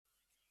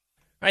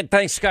All right,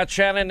 thanks, Scott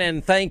Shannon,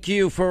 and thank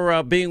you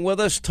for being with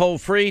us.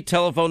 Toll-free,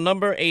 telephone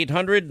number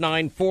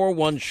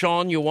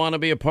 800-941-SEAN. You want to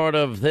be a part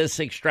of this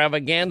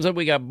extravaganza.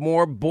 We got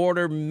more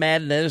border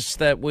madness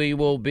that we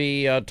will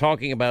be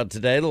talking about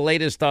today. The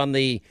latest on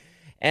the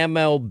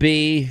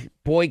MLB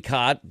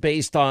boycott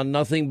based on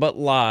nothing but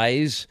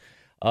lies.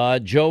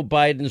 Joe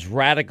Biden's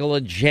radical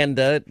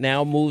agenda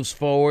now moves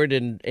forward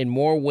in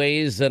more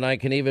ways than I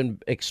can even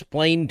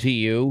explain to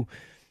you.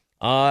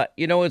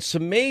 It's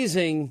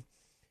amazing.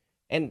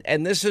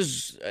 And this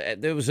is,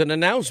 there was an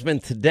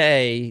announcement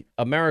today,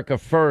 America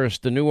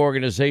First, the new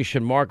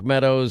organization Mark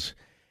Meadows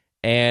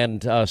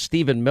and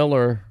Stephen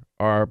Miller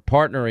are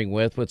partnering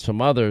with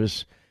some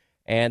others,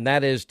 and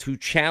that is to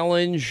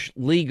challenge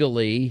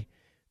legally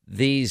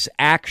these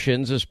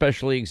actions,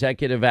 especially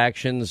executive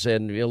actions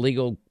and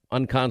illegal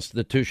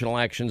unconstitutional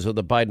actions of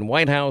the Biden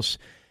White House.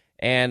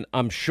 And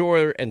I'm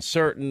sure and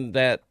certain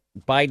that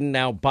Biden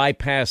now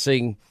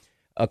bypassing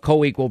a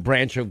co-equal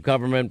branch of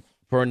government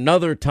for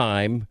another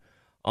time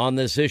on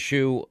this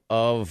issue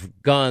of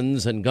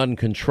guns and gun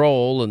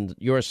control and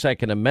your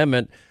Second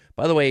Amendment.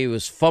 By the way, he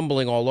was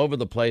fumbling all over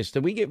the place. Were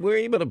we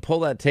able to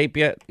pull that tape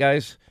yet,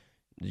 guys?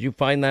 Did you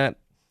find that?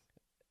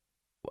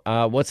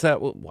 What's that?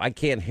 I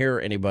can't hear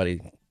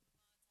anybody.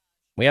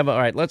 All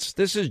right,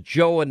 this is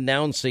Joe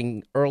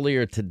announcing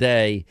earlier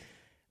today.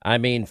 I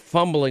mean,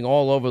 fumbling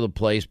all over the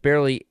place,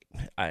 barely.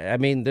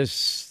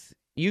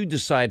 You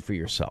decide for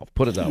yourself.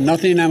 Put it that way.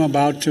 Nothing I'm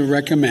about to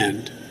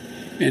recommend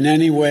in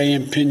any way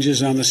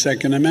impinges on the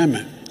Second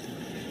Amendment.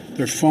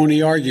 They're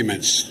phony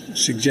arguments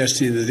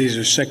suggesting that these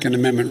are Second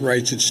Amendment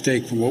rights at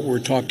stake for what we're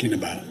talking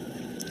about.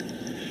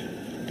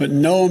 But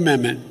no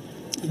amendment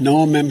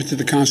to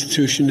the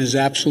Constitution is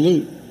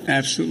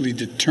absolutely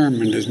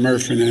determined, as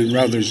Murphy and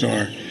others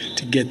are,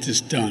 to get this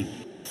done.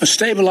 A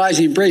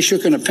stabilizing brace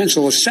shook in a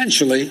pencil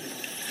essentially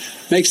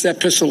makes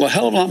that pistol a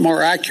hell of a lot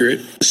more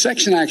accurate. The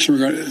second action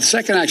we're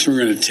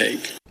going to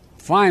take.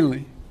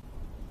 Finally,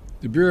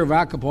 the Bureau of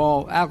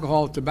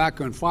Alcohol,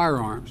 Tobacco, and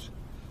Firearms,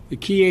 the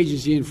key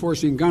agency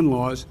enforcing gun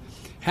laws,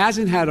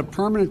 hasn't had a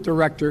permanent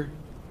director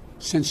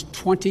since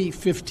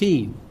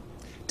 2015.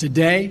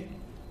 Today,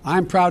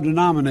 I'm proud to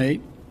nominate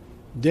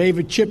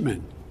David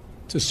Chipman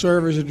to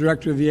serve as the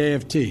director of the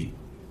AFT.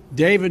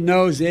 David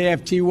knows the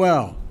AFT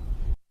well.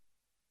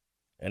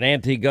 An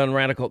anti-gun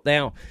radical.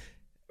 Now,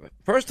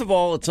 first of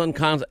all, it's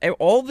unconstitutional.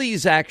 All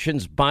these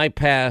actions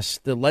bypass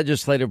the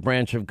legislative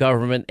branch of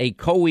government, a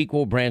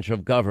co-equal branch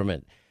of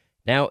government.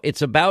 Now,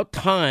 it's about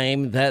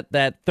time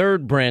that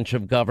third branch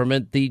of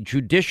government, the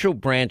judicial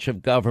branch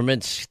of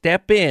government,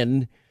 step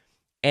in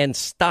and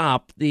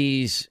stop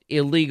these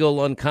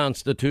illegal,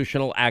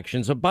 unconstitutional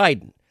actions of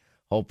Biden.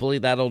 Hopefully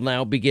that'll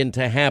now begin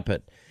to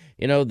happen.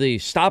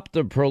 Stop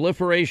the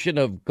proliferation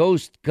of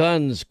ghost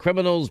guns,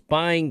 criminals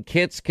buying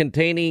kits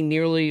containing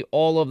nearly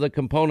all of the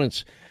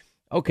components.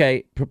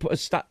 Okay,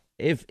 stop.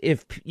 If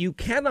you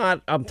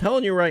cannot, I'm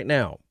telling you right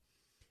now,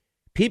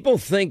 people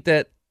think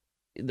that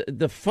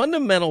the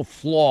fundamental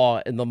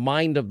flaw in the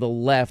mind of the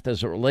left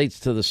as it relates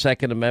to the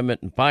Second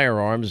Amendment and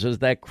firearms is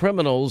that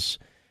criminals,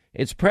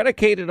 it's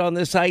predicated on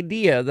this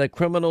idea that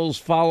criminals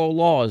follow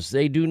laws.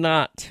 They do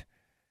not.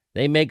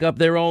 They make up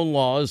their own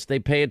laws. They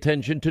pay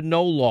attention to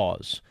no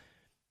laws.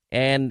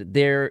 And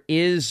there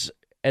is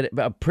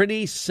a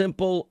pretty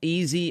simple,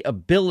 easy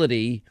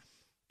ability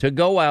to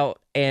go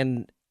out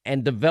and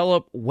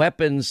develop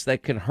weapons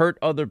that can hurt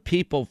other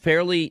people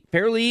fairly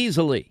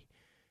easily.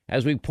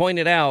 As we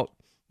pointed out,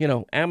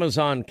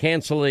 Amazon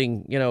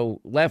canceling,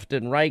 left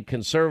and right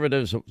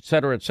conservatives, et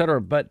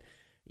cetera. But,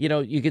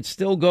 you could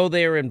still go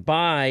there and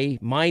buy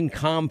Mein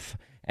Kampf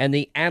and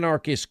the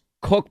Anarchist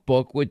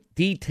Cookbook with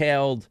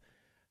detailed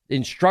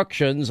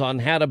instructions on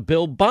how to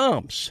build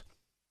bombs.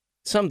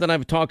 Something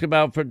I've talked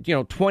about for,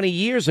 20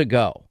 years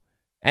ago,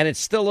 and it's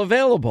still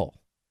available.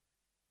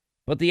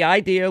 But the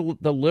idea,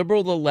 the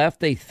liberal, the left,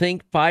 they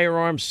think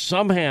firearms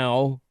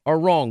somehow are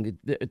wrong.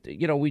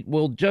 We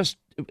will just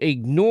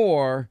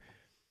ignore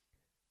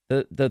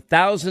the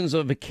thousands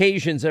of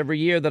occasions every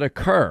year that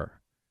occur,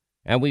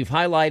 and we've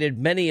highlighted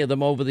many of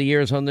them over the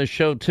years on this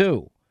show,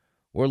 too,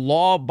 where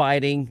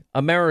law-abiding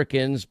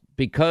Americans,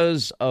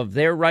 because of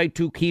their right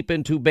to keep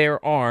and to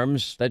bear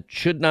arms that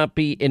should not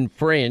be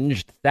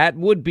infringed, that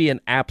would be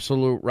an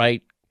absolute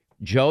right.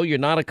 Joe, you're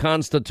not a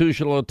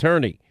constitutional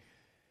attorney.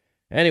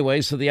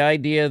 Anyway, so the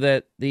idea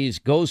that these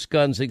ghost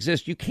guns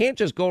exist, you can't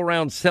just go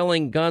around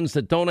selling guns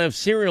that don't have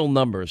serial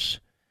numbers.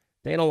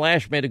 Dana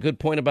Lash made a good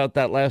point about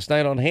that last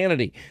night on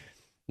Hannity.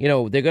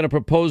 They're going to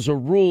propose a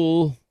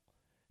rule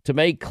to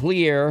make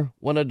clear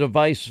when a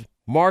device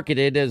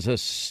marketed as a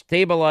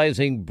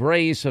stabilizing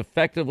brace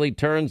effectively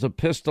turns a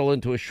pistol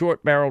into a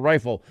short barrel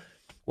rifle.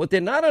 What they're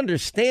not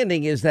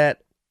understanding is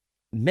that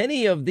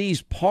many of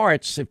these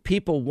parts, if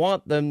people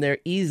want them, they're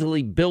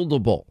easily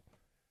buildable.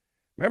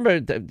 Remember,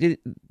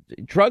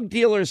 drug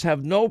dealers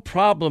have no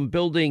problem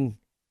building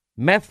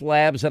meth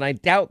labs, and I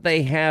doubt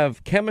they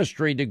have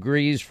chemistry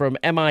degrees from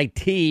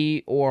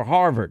MIT or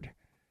Harvard.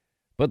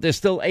 But they're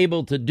still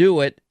able to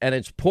do it, and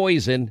it's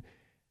poison,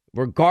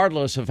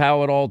 regardless of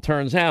how it all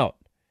turns out.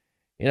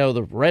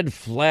 the red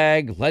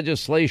flag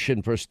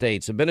legislation for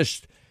states.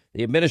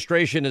 The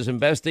administration is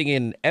investing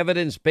in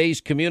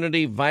evidence-based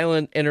community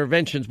violent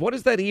interventions. What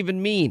does that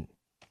even mean?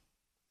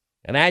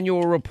 An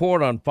annual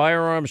report on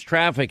firearms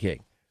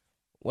trafficking.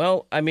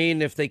 Well, I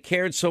mean, if they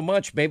cared so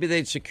much, maybe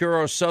they'd secure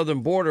our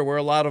southern border where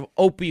a lot of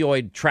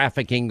opioid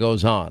trafficking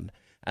goes on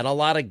and a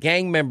lot of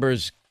gang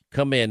members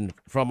come in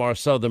from our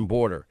southern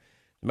border.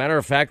 Matter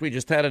of fact, we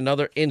just had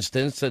another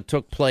instance that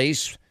took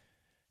place,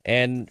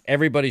 and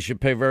everybody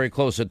should pay very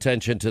close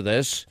attention to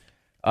this.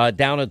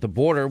 Down at the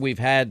border, we've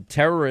had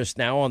terrorists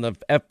now on the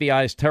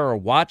FBI's terror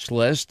watch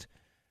list.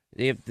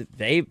 They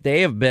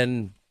have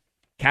been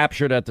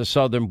captured at the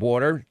southern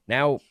border.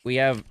 Now we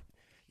have,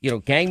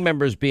 gang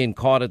members being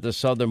caught at the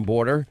southern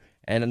border.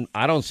 And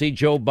I don't see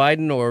Joe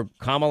Biden or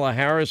Kamala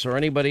Harris or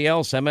anybody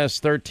else,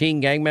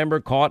 MS-13 gang member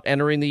caught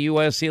entering the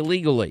U.S.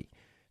 illegally.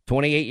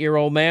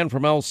 28-year-old man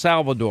from El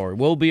Salvador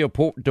will be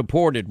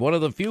deported. One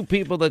of the few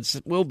people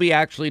that will be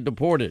actually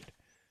deported.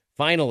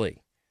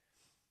 Finally.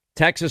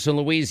 Texas and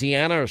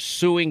Louisiana are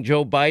suing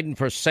Joe Biden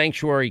for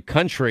sanctuary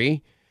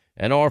country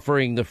and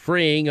offering the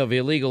freeing of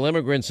illegal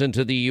immigrants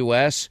into the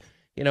U.S.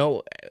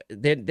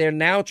 They're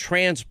now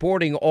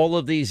transporting all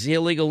of these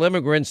illegal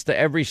immigrants to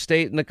every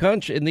state in the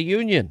country, in the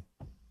union.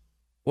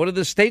 What are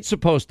the states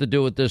supposed to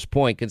do at this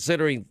point,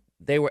 considering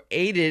they were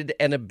aided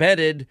and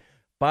abetted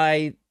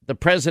by the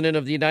president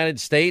of the United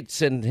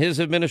States and his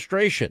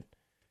administration?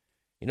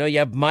 You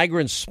have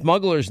migrant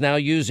smugglers now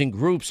using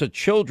groups of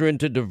children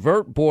to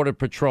divert Border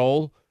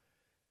Patrol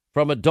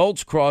from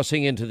adults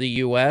crossing into the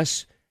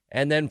U.S.,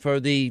 and then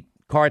for the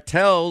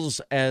cartels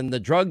and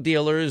the drug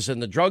dealers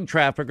and the drug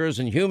traffickers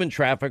and human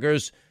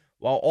traffickers,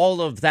 while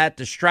all of that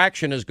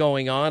distraction is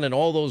going on and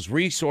all those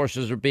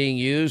resources are being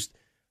used,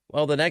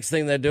 well, the next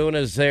thing they're doing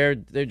is they're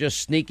just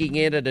sneaking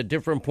in at a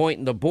different point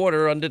in the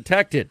border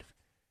undetected.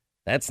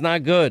 That's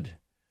not good.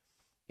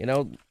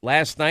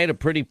 Last night, a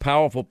pretty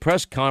powerful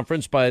press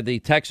conference by the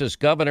Texas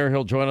governor.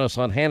 He'll join us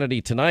on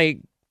Hannity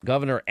tonight.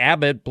 Governor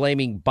Abbott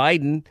blaming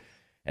Biden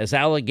as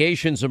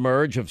allegations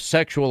emerge of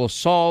sexual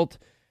assault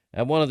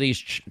at one of these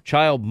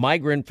child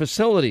migrant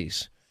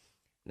facilities.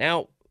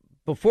 Now,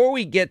 before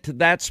we get to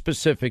that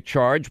specific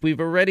charge, we've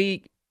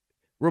already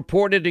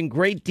reported in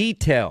great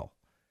detail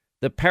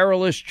the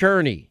perilous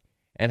journey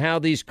and how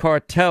these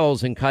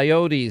cartels and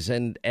coyotes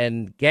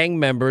and gang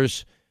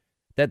members,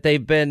 that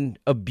they've been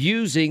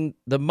abusing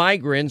the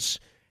migrants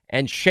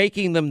and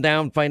shaking them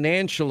down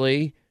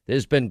financially.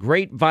 There's been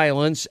great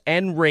violence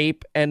and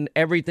rape and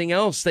everything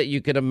else that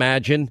you could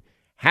imagine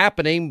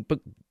happening, but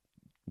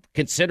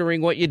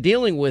considering what you're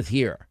dealing with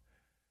here.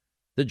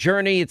 The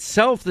journey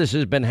itself, this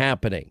has been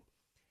happening.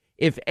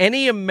 If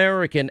any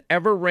American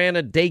ever ran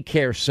a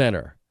daycare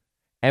center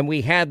and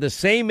we had the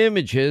same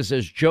images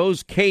as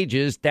Joe's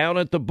cages down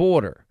at the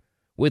border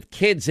with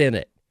kids in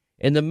it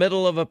in the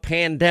middle of a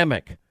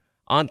pandemic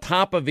on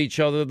top of each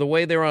other, the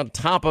way they're on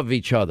top of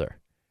each other,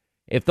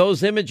 if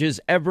those images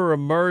ever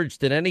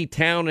emerged in any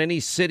town, any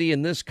city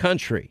in this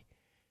country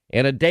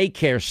in a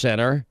daycare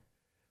center,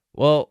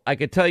 well, I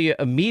could tell you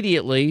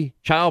immediately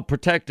Child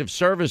Protective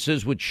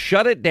Services would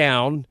shut it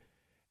down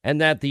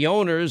and that the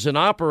owners and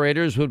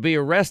operators would be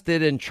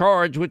arrested and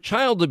charged with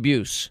child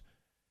abuse.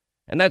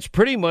 And that's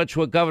pretty much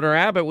what Governor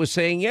Abbott was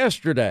saying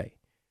yesterday.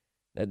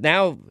 That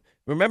now,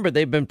 remember,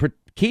 they've been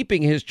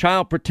keeping his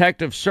Child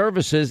Protective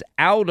Services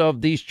out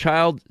of these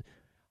child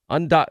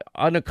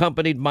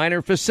unaccompanied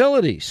minor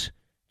facilities,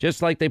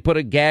 just like they put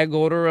a gag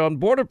order on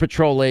Border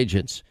Patrol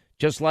agents.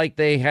 Just like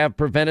they have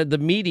prevented the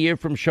media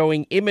from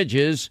showing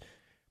images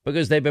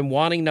because they've been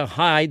wanting to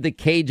hide the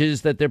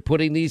cages that they're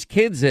putting these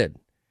kids in.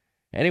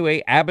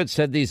 Anyway, Abbott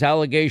said these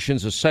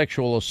allegations of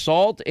sexual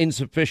assault,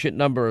 insufficient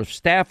number of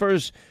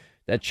staffers,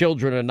 that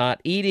children are not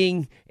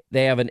eating,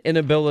 they have an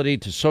inability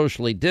to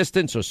socially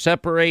distance or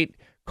separate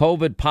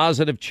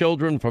COVID-positive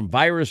children from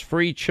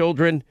virus-free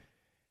children,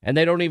 and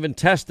they don't even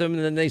test them,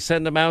 and then they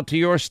send them out to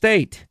your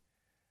state.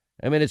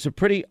 I mean, it's a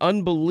pretty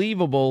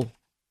unbelievable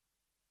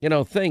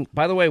thing.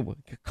 By the way,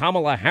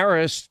 Kamala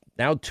Harris,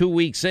 now 2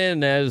 weeks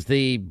in as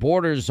the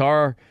borders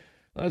are,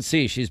 let's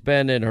see, she's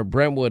been in her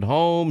Brentwood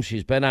home.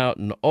 She's been out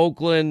in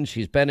Oakland.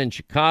 She's been in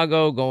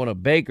Chicago going to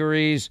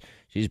bakeries.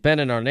 She's been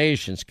in our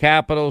nation's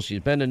capital.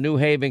 She's been in New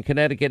Haven,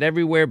 Connecticut,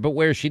 everywhere but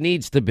where she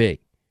needs to be.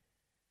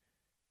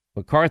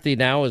 McCarthy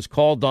now has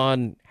called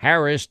on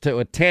Harris to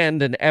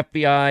attend an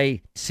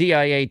FBI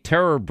CIA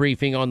terror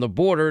briefing on the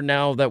border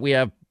now that we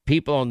have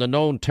people on the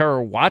known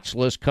terror watch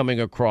list coming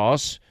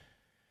across.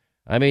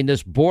 I mean,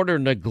 this border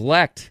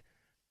neglect.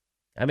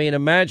 I mean,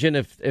 imagine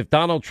if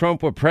Donald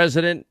Trump were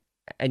president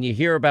and you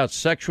hear about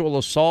sexual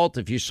assault,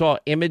 if you saw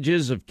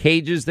images of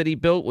cages that he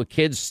built with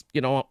kids,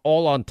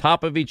 all on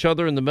top of each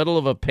other in the middle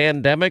of a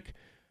pandemic,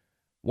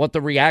 what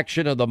the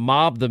reaction of the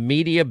mob, the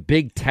media,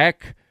 big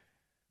tech,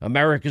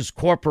 America's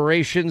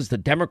corporations, the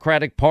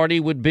Democratic Party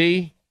would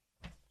be.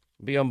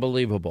 It'd be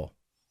unbelievable.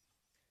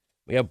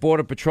 We have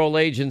Border Patrol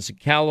agents in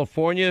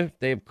California.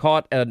 They've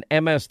caught an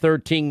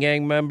MS-13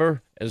 gang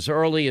member as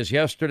early as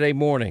yesterday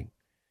morning.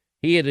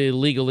 He had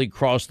illegally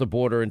crossed the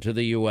border into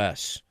the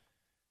U.S.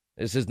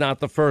 This is not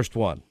the first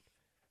one.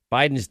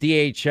 Biden's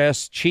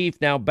DHS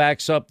chief now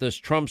backs up this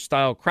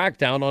Trump-style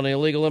crackdown on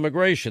illegal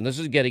immigration. This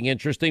is getting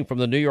interesting from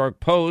the New York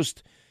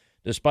Post.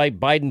 Despite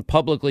Biden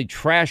publicly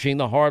trashing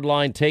the hard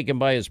line taken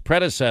by his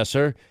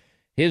predecessor,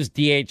 his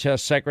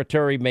DHS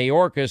Secretary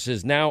Mayorkas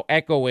is now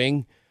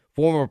echoing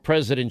former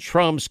President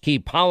Trump's key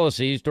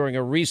policies during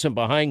a recent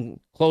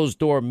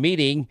behind-closed-door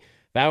meeting,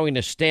 vowing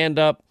to stand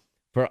up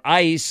for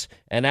ICE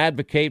and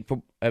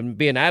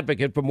be an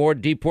advocate for more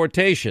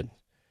deportation.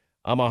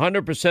 I'm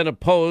 100%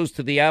 opposed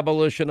to the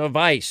abolition of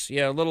ICE.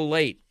 Yeah, a little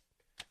late,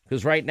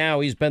 because right now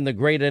he's been the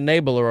great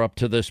enabler up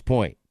to this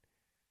point.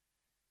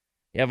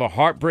 You have a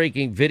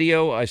heartbreaking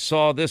video. I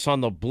saw this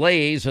on The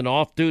Blaze, an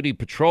off-duty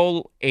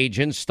patrol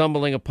agent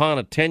stumbling upon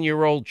a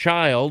 10-year-old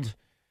child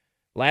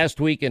last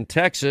week in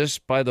Texas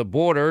by the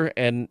border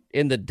and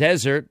in the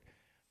desert.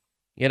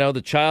 You know,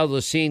 the child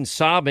was seen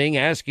sobbing,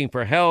 asking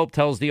for help,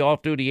 tells the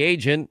off-duty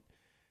agent.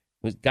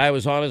 This guy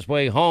was on his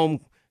way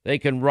home. They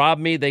can rob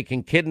me, they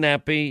can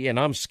kidnap me, and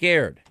I'm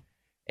scared.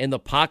 In the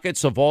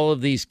pockets of all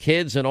of these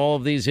kids and all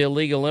of these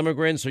illegal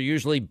immigrants are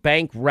usually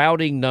bank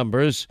routing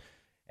numbers,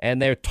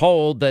 and they're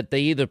told that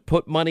they either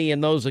put money in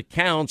those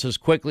accounts as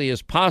quickly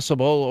as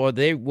possible or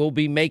they will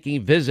be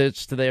making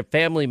visits to their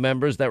family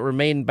members that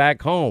remain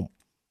back home.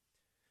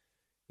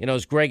 You know,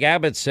 as Greg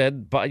Abbott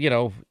said, but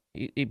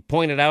he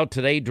pointed out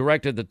today,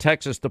 directed the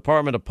Texas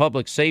Department of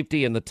Public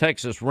Safety and the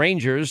Texas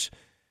Rangers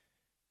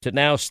to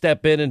now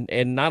step in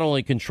and not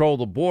only control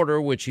the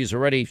border, which he's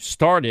already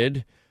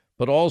started,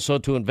 but also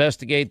to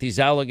investigate these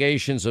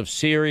allegations of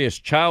serious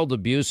child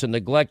abuse and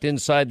neglect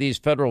inside these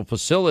federal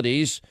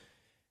facilities.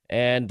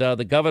 And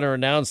the governor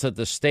announced that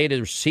the state has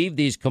received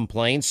these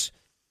complaints,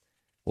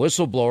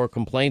 whistleblower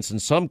complaints in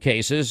some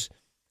cases.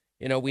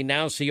 You know, we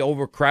now see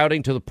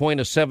overcrowding to the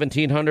point of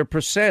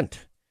 1,700%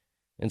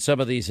 in some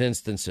of these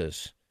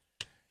instances.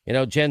 You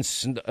know, Jen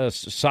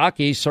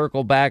Psaki,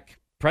 circle back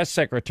press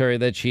secretary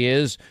that she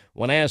is,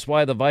 when asked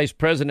why the vice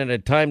president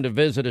had time to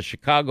visit a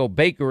Chicago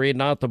bakery and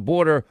not the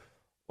border,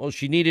 well,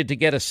 she needed to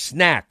get a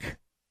snack.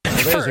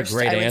 Well, there's First, a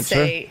great I would answer.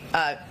 say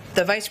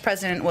the vice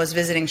president was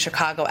visiting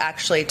Chicago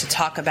actually to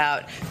talk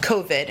about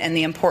COVID and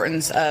the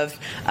importance of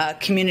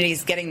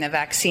communities getting the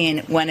vaccine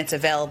when it's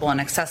available and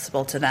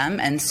accessible to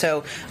them. And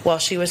so while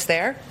she was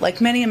there,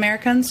 like many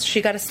Americans,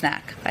 she got a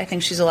snack. I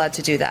think she's allowed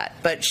to do that.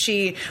 But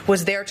she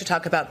was there to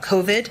talk about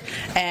COVID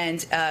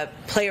and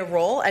play a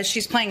role, as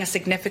she's playing a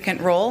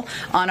significant role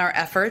on our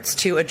efforts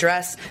to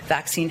address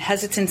vaccine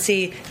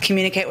hesitancy,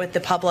 communicate with the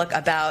public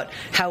about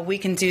how we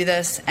can do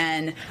this,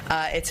 and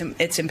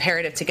it's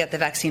imperative to get the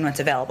vaccine when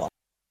it's available.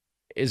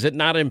 Is it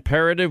not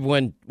imperative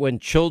when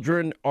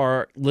children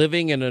are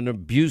living in an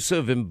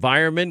abusive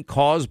environment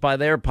caused by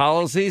their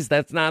policies?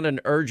 That's not an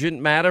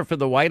urgent matter for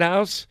the White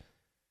House?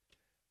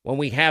 When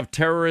we have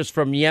terrorists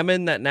from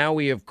Yemen that now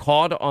we have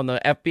caught on the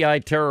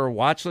FBI terror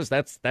watch list,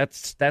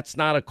 that's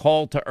not a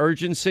call to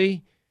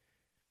urgency?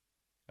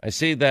 I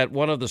see that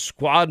one of the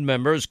squad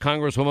members,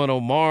 Congresswoman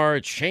Omar,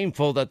 it's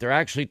shameful that they're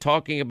actually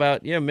talking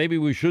about, maybe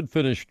we should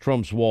finish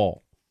Trump's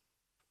wall.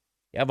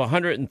 You have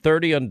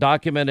 130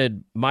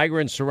 undocumented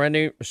migrants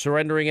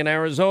surrendering in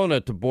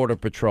Arizona to Border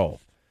Patrol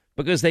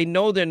because they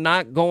know they're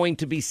not going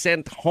to be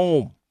sent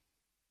home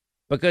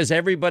because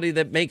everybody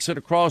that makes it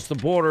across the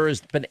border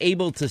has been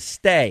able to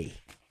stay.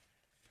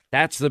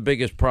 That's the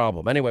biggest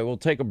problem. Anyway, we'll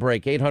take a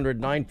break.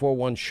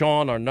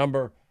 800-941-SEAN, our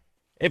number,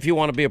 if you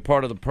want to be a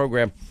part of the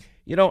program.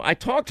 You know, I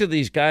talk to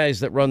these guys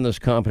that run this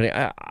company.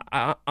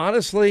 I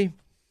honestly,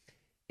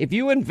 if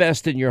you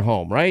invest in your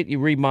home, right, you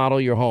remodel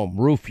your home,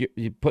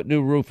 you put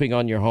new roofing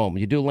on your home,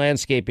 you do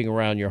landscaping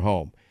around your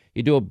home,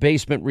 you do a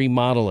basement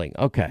remodeling,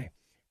 okay.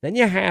 Then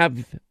you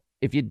have,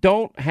 if you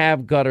don't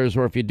have gutters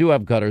or if you do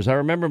have gutters, I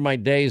remember my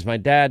days, my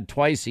dad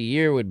twice a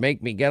year would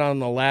make me get on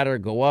the ladder,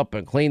 go up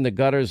and clean the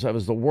gutters. That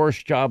was the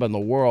worst job in the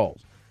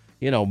world.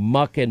 You know,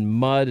 muck and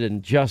mud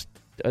and just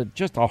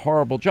a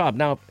horrible job.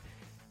 Now,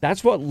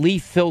 that's what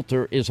Leaf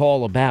Filter is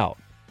all about.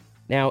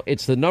 Now,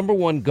 it's the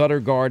 #1 gutter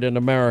guard in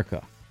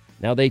America.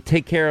 Now, they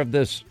take care of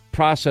this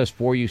process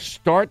for you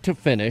start to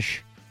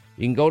finish.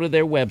 You can go to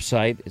their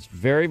website. It's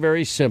very,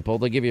 very simple.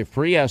 They give you a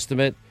free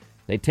estimate.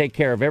 They take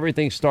care of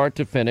everything start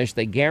to finish.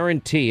 They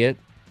guarantee it.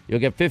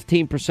 You'll get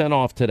 15%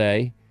 off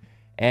today,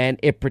 and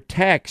it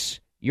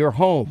protects your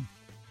home.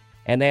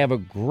 And they have a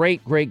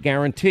great, great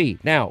guarantee.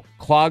 Now,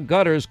 clogged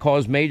gutters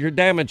cause major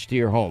damage to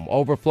your home.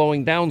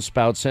 Overflowing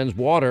downspout sends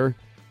water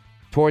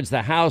towards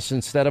the house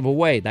instead of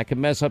away. That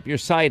can mess up your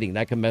siding.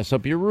 That can mess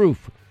up your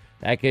roof.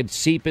 That could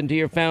seep into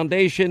your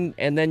foundation,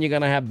 and then you're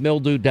going to have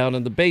mildew down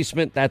in the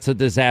basement. That's a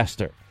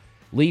disaster.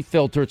 Leaf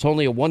Filter, it's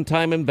only a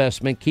one-time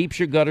investment. Keeps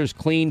your gutters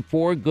clean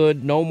for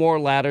good. No more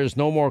ladders,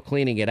 no more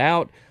cleaning it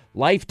out.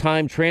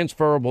 Lifetime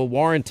transferable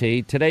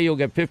warranty. Today you'll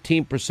get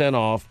 15%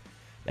 off.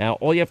 Now,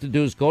 all you have to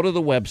do is go to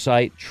the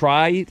website,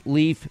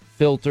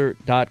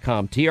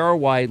 tryleaffilter.com,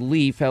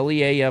 T-R-Y-LEAF,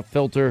 L-E-A-F,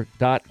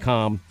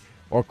 filter.com,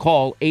 or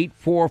call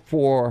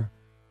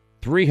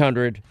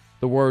 844-300,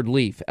 the word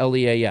LEAF,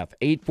 L-E-A-F,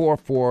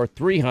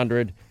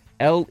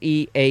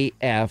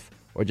 844-300-LEAF,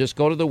 or or just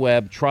go to the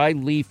web,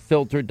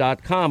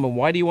 tryleaffilter.com. And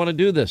why do you want to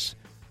do this?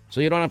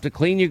 So you don't have to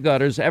clean your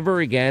gutters ever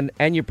again,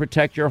 and you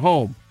protect your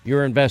home,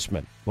 your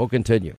investment. We'll continue.